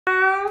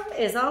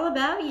is all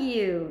about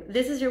you.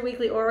 This is your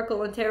weekly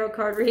oracle and tarot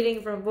card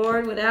reading from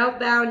Born Without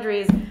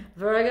Boundaries.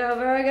 Virgo,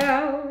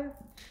 Virgo.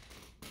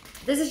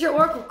 This is your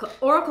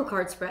oracle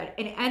card spread,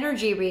 an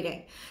energy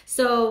reading.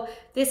 So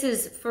this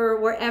is for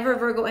wherever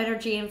Virgo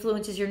energy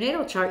influences your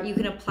natal chart. You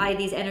can apply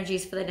these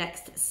energies for the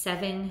next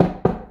 7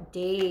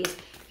 days.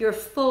 Your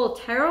full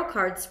tarot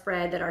card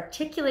spread that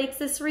articulates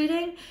this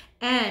reading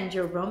and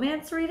your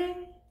romance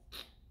reading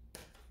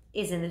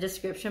is in the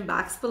description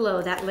box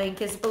below. That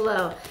link is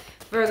below.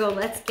 Virgo,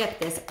 let's get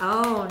this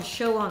on.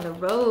 Show on the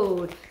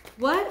road.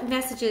 What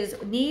messages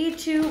need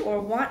to or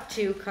want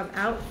to come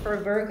out for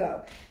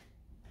Virgo?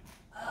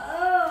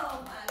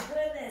 Oh my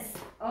goodness.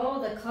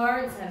 Oh, the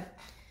cards have...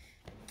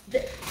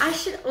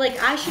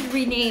 I should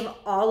rename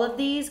all of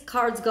these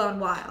Cards Gone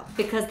Wild,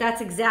 because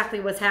that's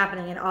exactly what's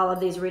happening in all of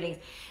these readings.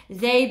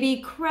 They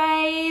be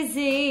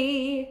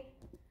crazy.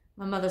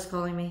 My mother's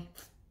calling me.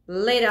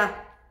 Later.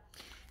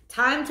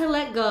 Time to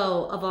let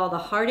go of all the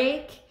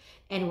heartache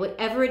and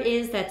whatever it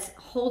is that's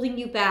holding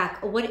you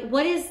back.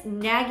 What is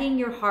nagging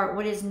your heart?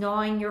 What is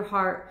gnawing your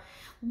heart?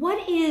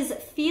 What is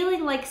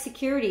feeling like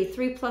security?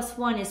 3 +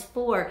 1 is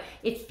 4.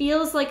 It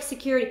feels like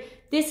security.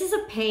 This is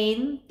a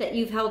pain that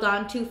you've held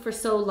on to for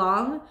so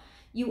long.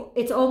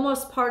 It's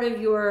almost part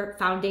of your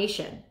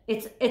foundation.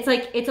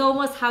 It's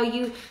almost how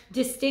you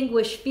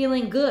distinguish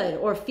feeling good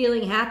or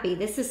feeling happy.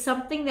 This is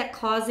something that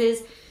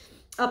causes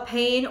a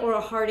pain or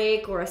a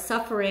heartache or a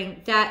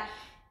suffering that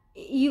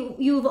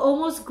you've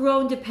almost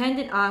grown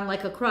dependent on,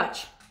 like a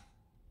crutch,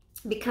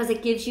 because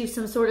it gives you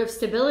some sort of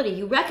stability.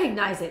 You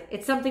recognize it.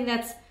 It's something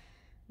that's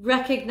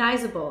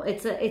recognizable.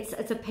 It's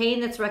a pain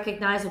that's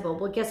recognizable.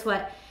 Well, guess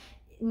what?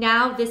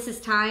 Now this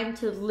is time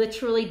to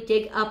literally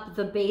dig up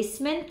the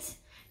basement,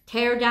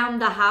 tear down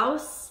the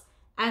house,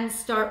 and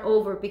start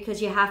over,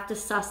 because you have to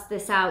suss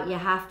this out. You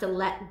have to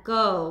let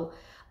go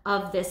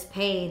of this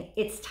pain.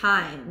 It's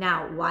time.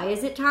 Now, why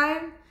is it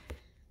time?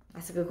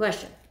 That's a good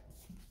question.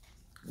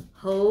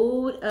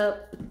 Hold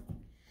up.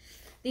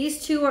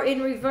 These two are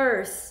in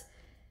reverse.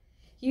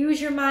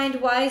 Use your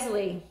mind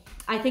wisely.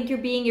 I think you're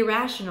being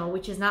irrational,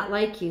 which is not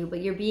like you, but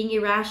you're being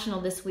irrational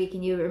this week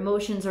and your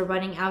emotions are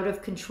running out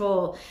of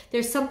control.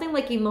 There's something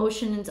like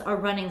emotions are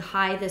running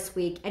high this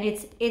week, and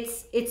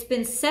it's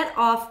been set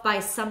off by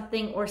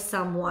something or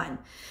someone.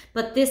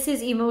 But this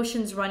is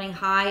emotions running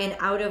high and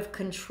out of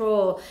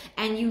control,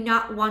 and you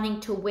not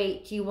wanting to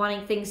wait. You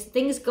wanting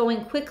things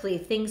going quickly,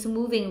 things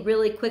moving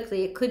really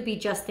quickly. It could be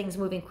just things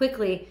moving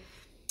quickly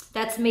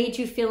that's made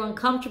you feel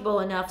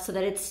uncomfortable enough so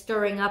that it's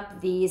stirring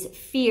up these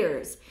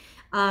fears.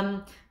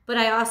 But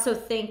I also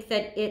think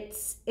that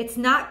it's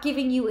not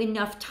giving you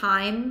enough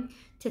time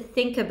to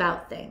think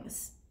about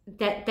things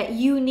that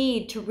you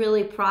need to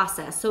really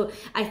process. So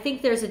I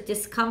think there's a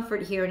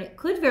discomfort here, and it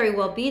could very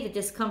well be the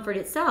discomfort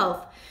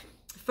itself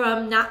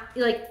from not,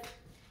 like,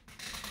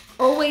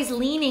 always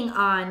leaning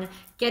on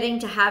getting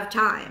to have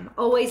time,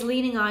 always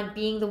leaning on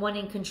being the one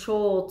in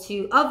control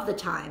of the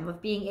time,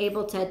 of being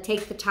able to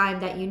take the time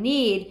that you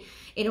need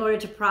in order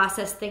to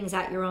process things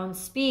at your own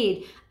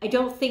speed. I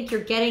don't think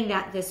you're getting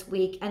that this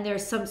week, and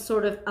there's some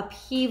sort of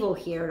upheaval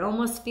here. It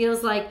almost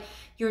feels like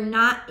you're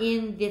not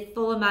in the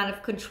full amount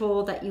of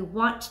control that you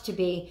want to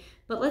be.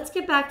 But let's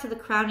get back to the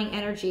crowning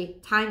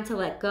energy. Time to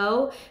let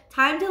go.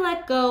 Time to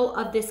let go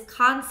of this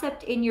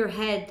concept in your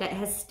head that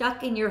has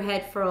stuck in your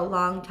head for a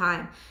long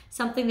time.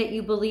 Something that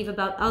you believe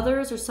about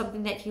others or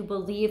something that you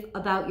believe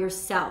about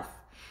yourself.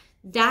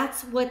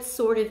 That's what's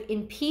sort of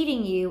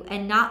impeding you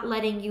and not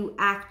letting you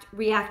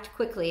react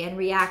quickly and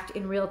react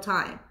in real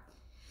time.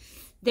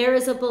 There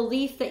is a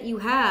belief that you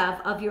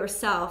have of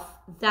yourself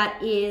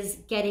that is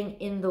getting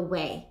in the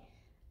way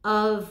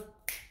of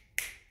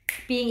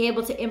being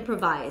able to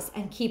improvise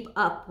and keep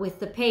up with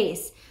the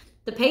pace.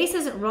 The pace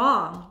isn't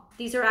wrong.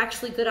 These are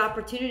actually good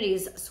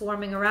opportunities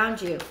swarming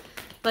around you.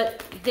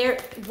 But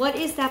what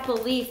is that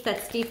belief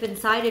that's deep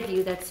inside of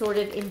you that's sort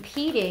of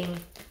impeding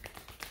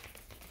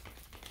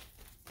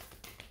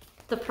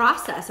the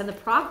process and the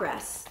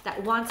progress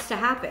that wants to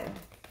happen?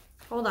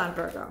 Hold on,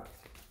 Virgo.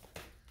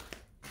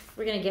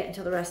 We're going to get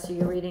into the rest of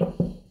your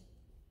reading.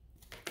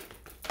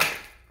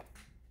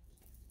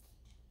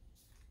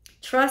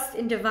 Trust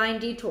in divine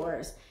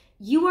detours.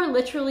 You are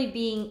literally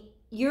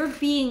you're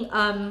being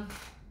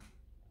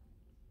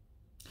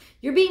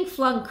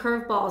flung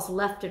curveballs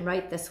left and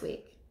right this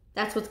week.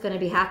 That's what's going to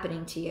be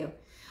happening to you.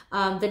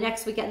 The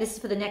next weekend, this is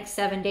for the next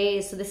 7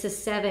 days. So this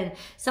is 7.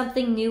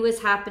 Something new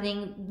is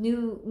happening.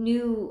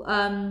 New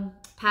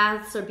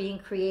paths are being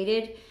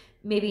created.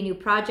 Maybe new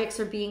projects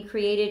are being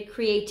created.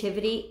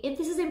 Creativity.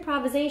 This is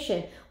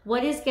improvisation.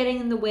 What is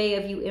getting in the way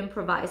of you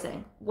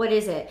improvising? What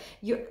is it?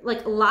 You're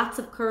like, lots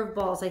of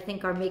curveballs, I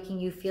think, are making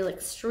you feel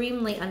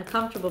extremely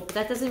uncomfortable, but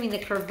that doesn't mean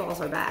that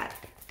curveballs are bad.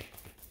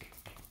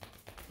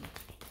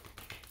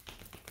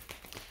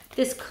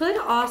 This could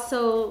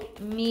also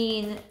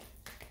mean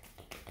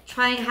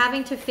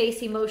having to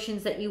face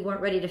emotions that you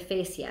weren't ready to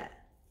face yet.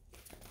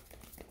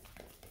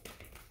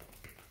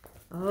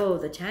 Oh,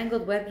 the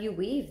tangled web you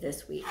weave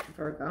this week,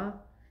 Virgo.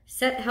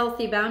 Set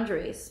healthy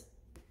boundaries.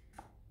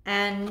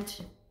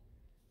 And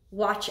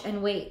watch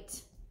and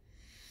wait.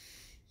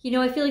 You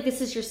know, I feel like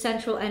this is your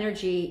central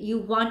energy, you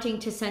wanting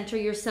to center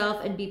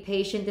yourself and be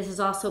patient. This is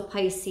also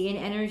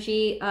Piscean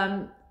energy.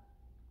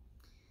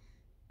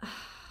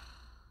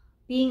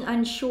 Being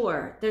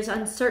unsure, there's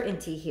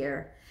uncertainty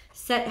here.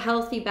 Set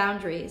healthy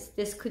boundaries.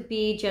 This could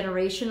be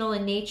generational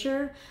in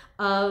nature,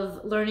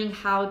 of learning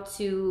how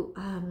to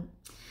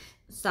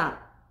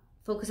stop.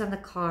 Focus on the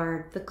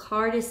card. The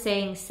card is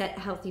saying set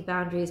healthy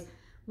boundaries.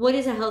 What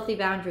is a healthy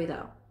boundary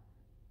though?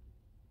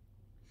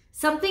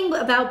 Something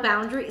about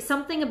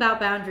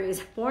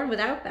boundaries, born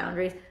without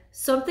boundaries,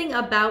 something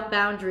about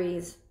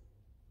boundaries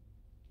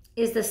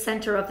is the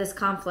center of this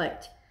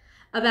conflict.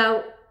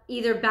 About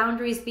either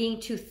boundaries being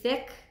too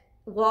thick,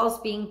 walls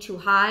being too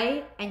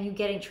high and you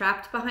getting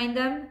trapped behind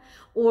them,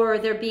 or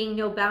there being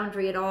no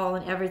boundary at all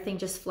and everything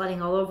just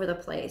flooding all over the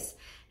place.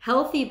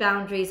 Healthy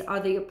boundaries are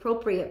the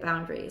appropriate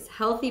boundaries.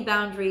 Healthy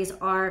boundaries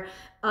are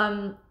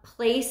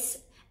place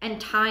and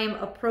time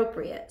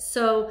appropriate.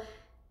 So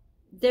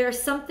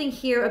there's something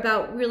here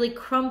about really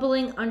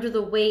crumbling under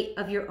the weight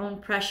of your own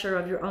pressure,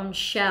 of your own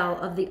shell,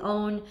 of the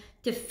own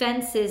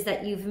defenses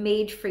that you've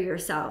made for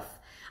yourself.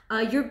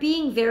 You're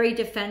being very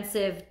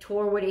defensive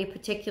toward a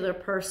particular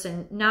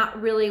person, not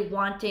really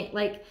wanting,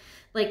 like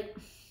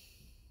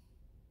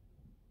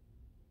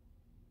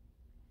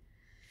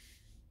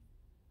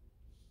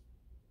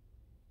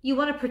you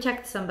want to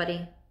protect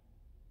somebody.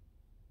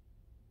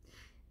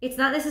 It's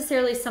not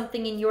necessarily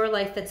something in your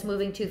life that's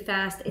moving too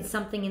fast. It's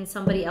something in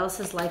somebody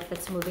else's life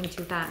that's moving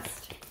too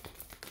fast.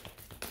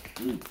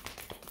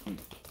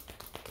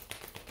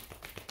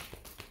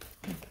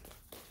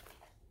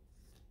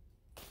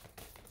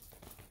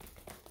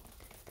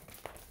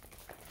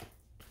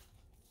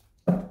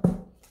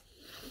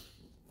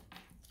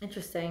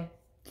 Interesting.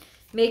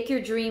 Make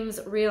your dreams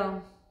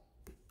real.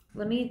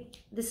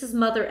 This is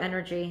mother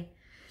energy.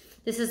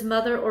 This is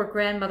mother or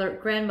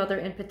grandmother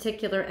in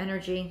particular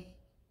energy.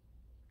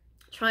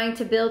 Trying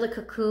to build a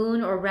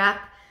cocoon or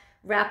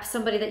wrap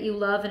somebody that you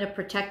love in a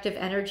protective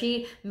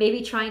energy.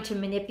 Maybe trying to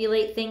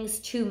manipulate things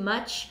too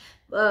much,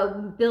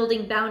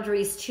 building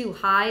boundaries too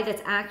high.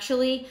 That's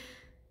actually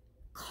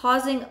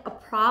causing a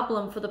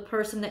problem for the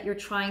person that you're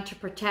trying to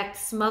protect,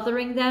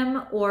 smothering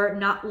them or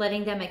not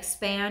letting them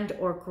expand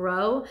or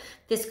grow.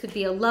 This could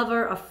be a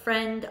lover, a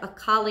friend, a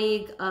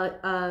colleague,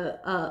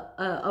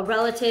 a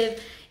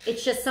relative.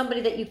 It's just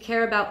somebody that you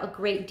care about a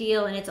great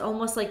deal, and it's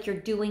almost like you're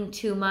doing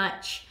too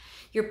much.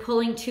 You're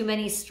pulling too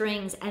many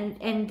strings,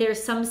 and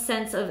there's some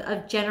sense of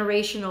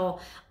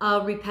generational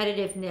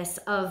repetitiveness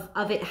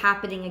of it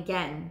happening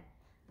again.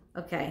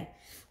 Okay.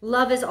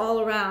 Love is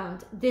all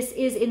around. This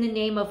is in the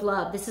name of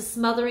love. This is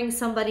smothering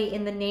somebody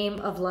in the name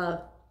of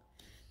love.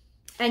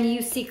 And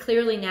you see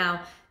clearly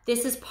now,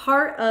 this is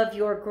part of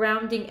your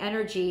grounding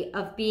energy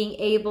of being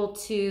able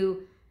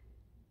to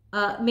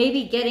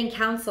maybe getting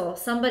counsel.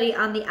 Somebody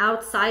on the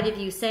outside of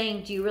you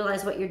saying, do you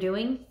realize what you're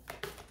doing?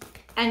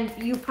 And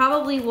you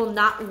probably will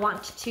not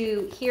want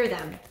to hear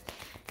them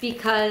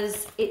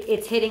because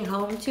it's hitting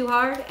home too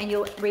hard and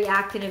you'll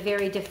react in a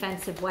very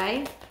defensive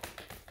way.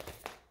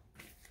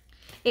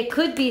 It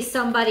could be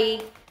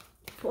somebody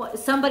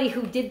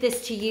who did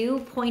this to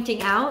you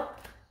pointing out.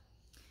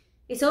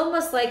 It's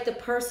almost like the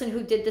person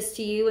who did this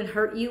to you and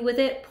hurt you with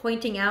it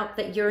pointing out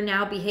that you're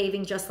now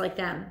behaving just like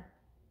them.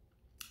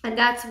 And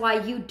that's why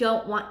you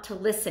don't want to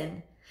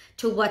listen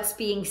to what's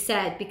being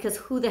said, because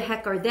who the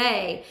heck are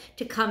they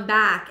to come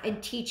back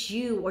and teach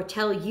you or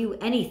tell you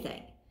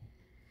anything?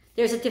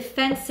 There's a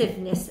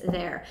defensiveness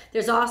there.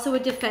 There's also a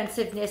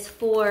defensiveness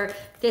for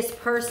this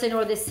person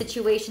or this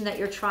situation that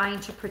you're trying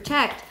to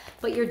protect,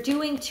 but you're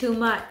doing too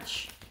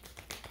much.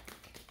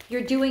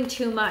 You're doing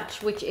too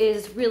much, which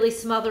is really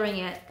smothering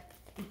it,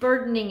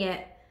 burdening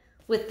it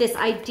with this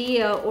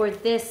idea or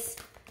this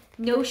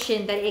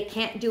notion that it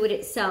can't do it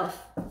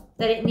itself,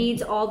 that it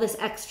needs all this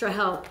extra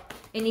help.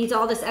 It needs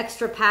all this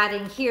extra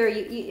padding. Here,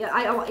 you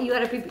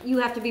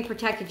have to be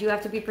protected. You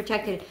have to be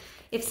protected.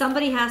 If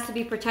somebody has to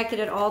be protected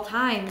at all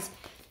times,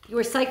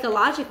 you're saying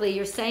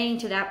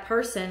to that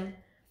person,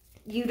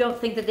 you don't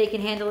think that they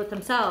can handle it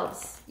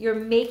themselves. You're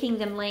making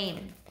them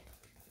lame.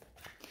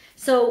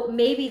 So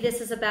maybe this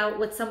is about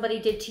what somebody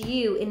did to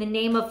you. In the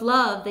name of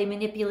love, they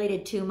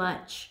manipulated too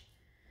much.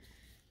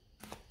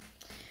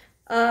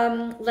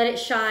 Let it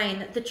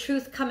shine. The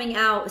truth coming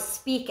out.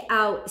 Speak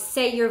out.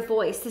 Say your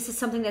voice. This is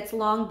something that's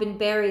long been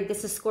buried.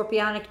 This is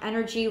scorpionic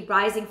energy,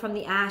 rising from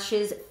the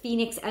ashes,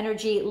 phoenix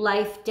energy,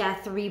 life,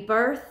 death,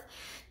 rebirth.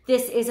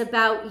 This is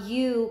about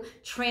you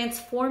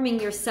transforming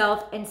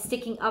yourself and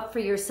sticking up for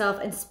yourself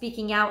and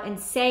speaking out and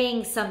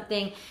saying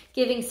something,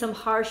 giving some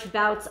harsh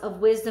bouts of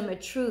wisdom or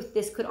truth.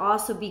 This could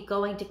also be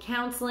going to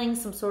counseling,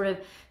 some sort of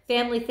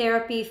family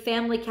therapy,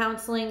 family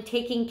counseling,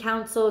 taking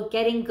counsel,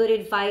 getting good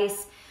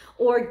advice,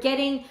 or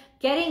getting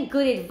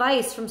good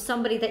advice from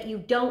somebody that you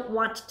don't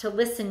want to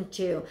listen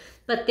to.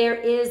 But there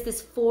is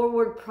this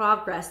forward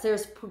progress.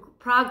 There's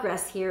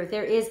progress here.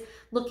 There is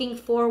looking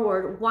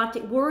forward,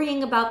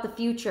 worrying about the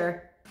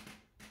future,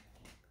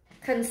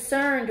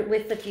 concerned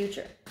with the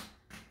future.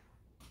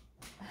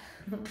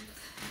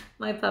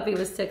 My puppy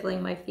was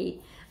tickling my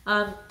feet.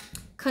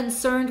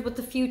 Concerned with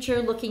the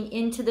future, looking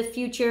into the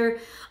future,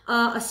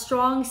 a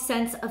strong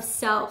sense of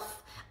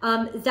self.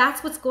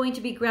 That's what's going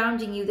to be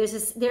grounding you.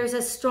 There's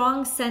a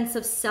strong sense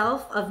of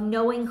self, of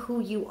knowing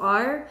who you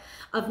are,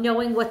 of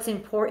knowing what's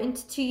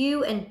important to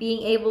you, and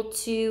being able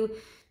to,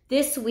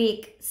 this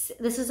week,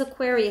 this is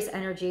Aquarius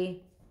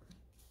energy,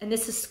 and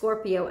this is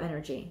Scorpio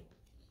energy.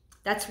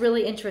 That's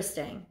really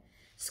interesting.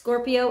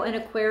 Scorpio and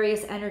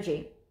Aquarius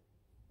energy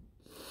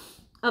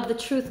of the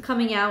truth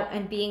coming out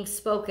and being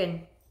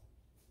spoken.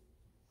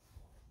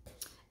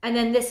 And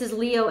then this is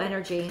Leo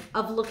energy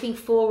of looking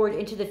forward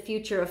into the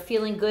future, of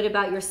feeling good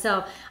about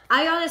yourself.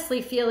 I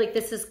honestly feel like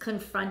this is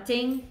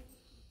confronting.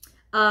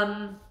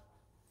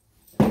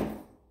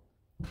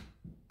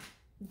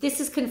 This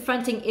is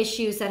confronting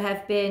issues that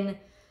have been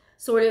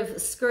sort of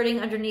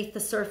skirting underneath the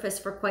surface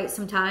for quite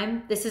some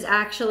time. This is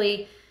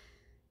actually,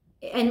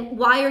 and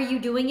why are you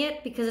doing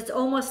it? Because it's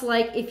almost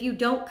like if you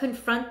don't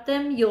confront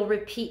them, you'll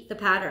repeat the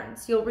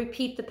patterns. You'll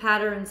repeat the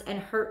patterns and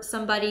hurt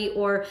somebody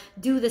or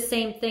do the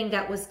same thing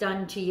that was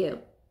done to you.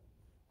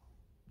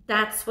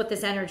 That's what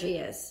this energy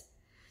is.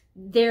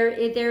 There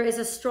is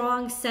a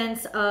strong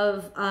sense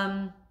of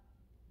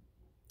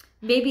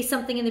maybe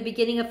something in the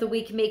beginning of the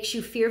week makes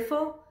you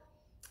fearful.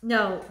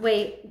 No,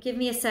 wait, give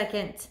me a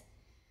second.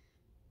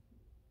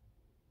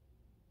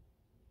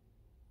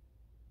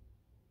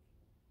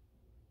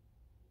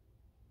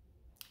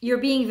 You're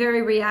being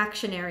very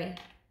reactionary.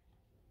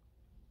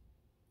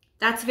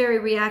 That's very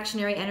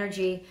reactionary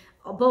energy.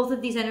 Both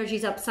of these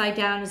energies upside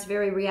down is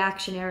very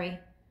reactionary,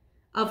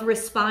 of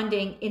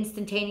responding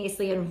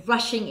instantaneously and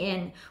rushing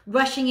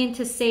in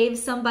to save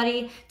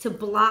somebody, to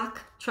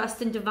block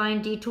trust and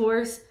divine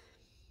detours,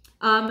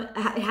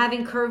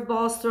 having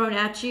curveballs thrown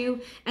at you.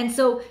 And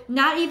so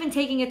not even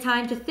taking a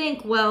time to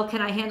think, well,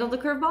 can I handle the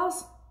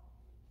curveballs?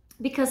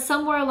 Because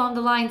somewhere along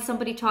the line,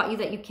 somebody taught you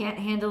that you can't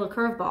handle a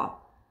curveball.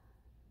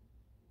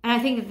 And I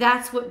think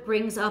that's what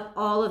brings up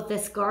all of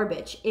this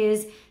garbage,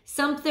 is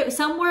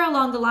somewhere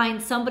along the line,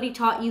 somebody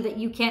taught you that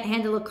you can't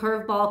handle a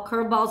curveball.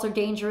 Curveballs are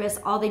dangerous.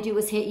 All they do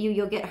is hit you.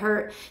 You'll get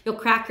hurt. You'll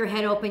crack your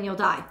head open. You'll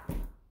die.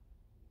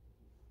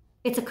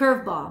 It's a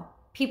curveball.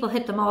 People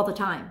hit them all the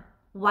time.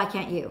 Why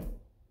can't you?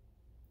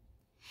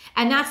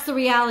 And that's the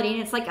reality. And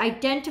it's like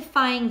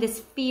identifying this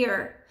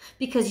fear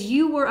because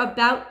you were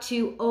about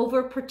to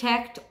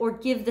overprotect or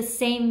give the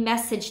same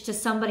message to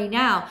somebody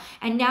now.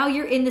 And now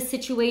you're in the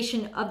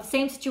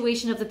same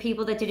situation of the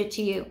people that did it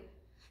to you.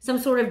 Some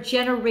sort of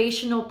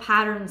generational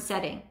pattern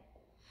setting.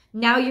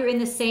 Now you're in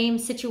the same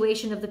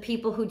situation of the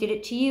people who did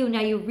it to you.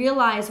 Now you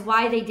realize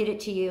why they did it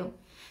to you.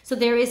 So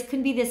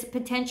can be this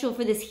potential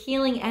for this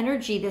healing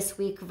energy this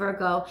week,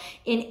 Virgo,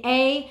 in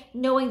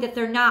knowing that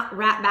they're not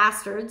rat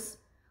bastards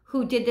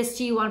who did this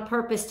to you on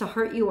purpose to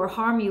hurt you or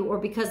harm you or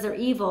because they're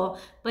evil,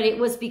 but it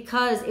was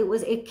because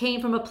it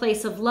came from a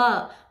place of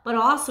love, but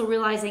also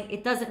realizing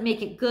it doesn't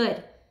make it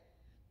good.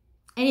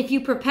 And if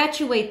you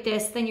perpetuate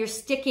this, then you're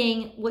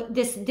sticking with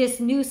this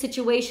new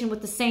situation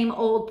with the same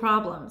old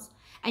problems.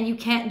 And you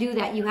can't do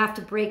that. You have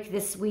to break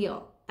this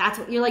wheel. That's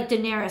what you're like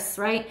Daenerys,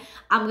 right?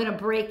 I'm going to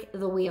break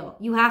the wheel.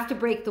 You have to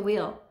break the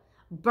wheel.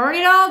 Burn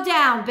it all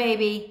down,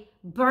 baby.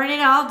 Burn it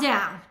all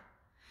down.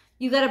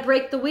 You got to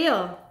break the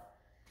wheel.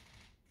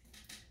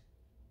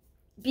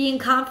 Being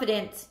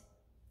confident,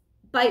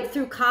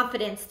 through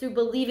confidence, through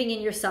believing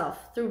in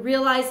yourself, through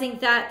realizing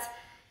that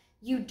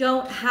you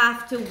don't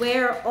have to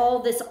wear all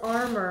this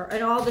armor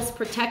and all this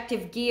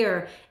protective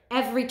gear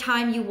every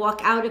time you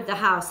walk out of the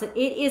house. That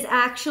it is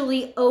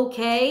actually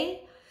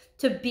okay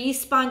to be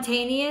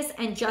spontaneous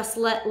and just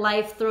let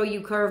life throw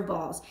you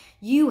curveballs.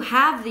 You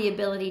have the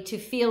ability to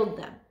field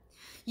them.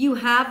 You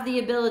have the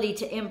ability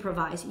to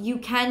improvise. You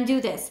can do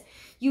this.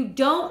 You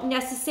don't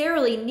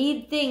necessarily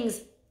need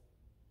things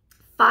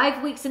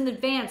 5 weeks in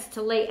advance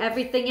to lay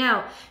everything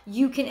out.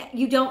 You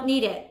don't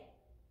need it.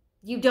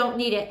 You don't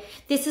need it.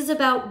 This is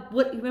about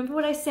remember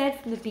what I said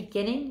from the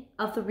beginning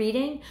of the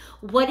reading?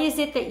 What is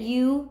it that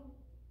you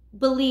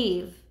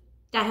believe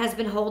that has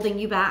been holding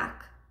you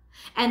back?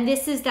 And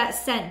this is that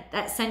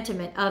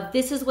sentiment of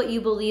this is what you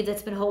believe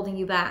that's been holding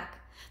you back.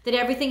 That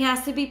everything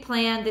has to be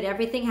planned, that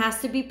everything has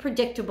to be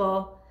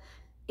predictable.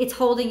 It's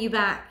holding you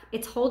back.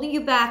 It's holding you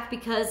back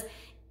because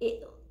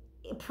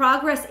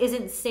progress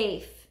isn't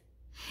safe.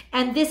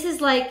 And this is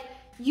like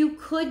you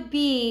could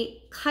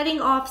be cutting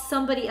off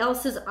somebody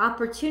else's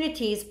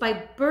opportunities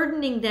by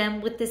burdening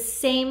them with the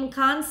same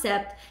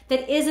concept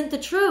that isn't the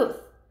truth.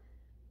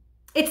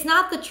 It's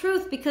not the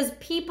truth because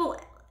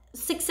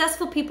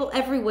successful people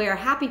everywhere,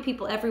 happy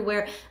people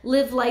everywhere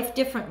live life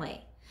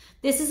differently.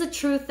 This is a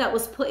truth that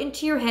was put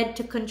into your head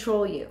to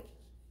control you.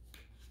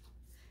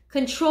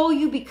 Control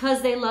you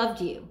because they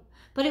loved you.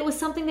 But it was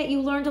something that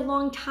you learned a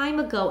long time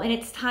ago and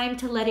it's time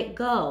to let it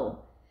go.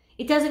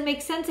 It doesn't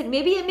make sense. And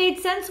maybe it made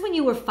sense when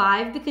you were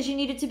 5 because you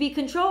needed to be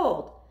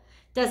controlled.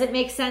 Does it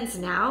make sense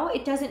now?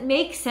 It doesn't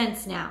make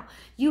sense now.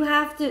 You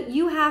have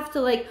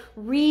to like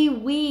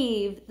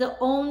reweave the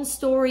own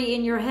story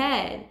in your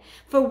head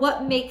for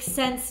what makes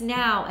sense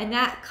now. And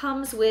that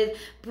comes with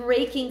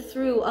breaking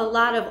through a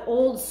lot of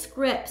old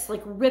scripts,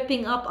 like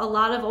ripping up a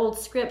lot of old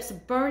scripts,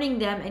 burning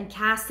them and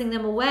casting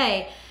them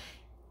away.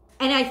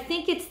 And I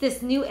think it's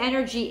this new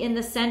energy in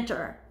the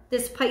center,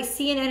 this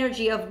Piscean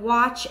energy of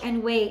watch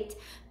and wait.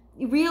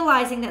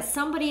 Realizing that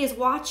somebody is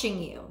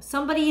watching you,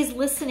 somebody is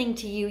listening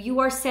to you, you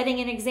are setting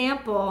an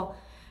example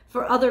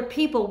for other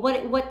people.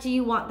 What do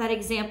you want that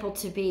example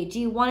to be? Do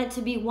you want it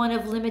to be one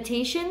of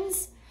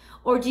limitations,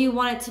 or do you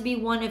want it to be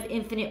one of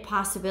infinite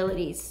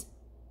possibilities?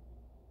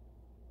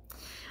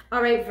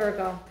 All right,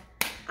 Virgo,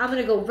 I'm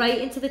going to go right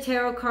into the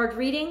tarot card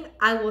reading.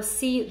 I will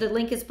see you. The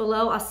link is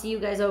below. I'll see you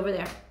guys over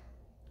there.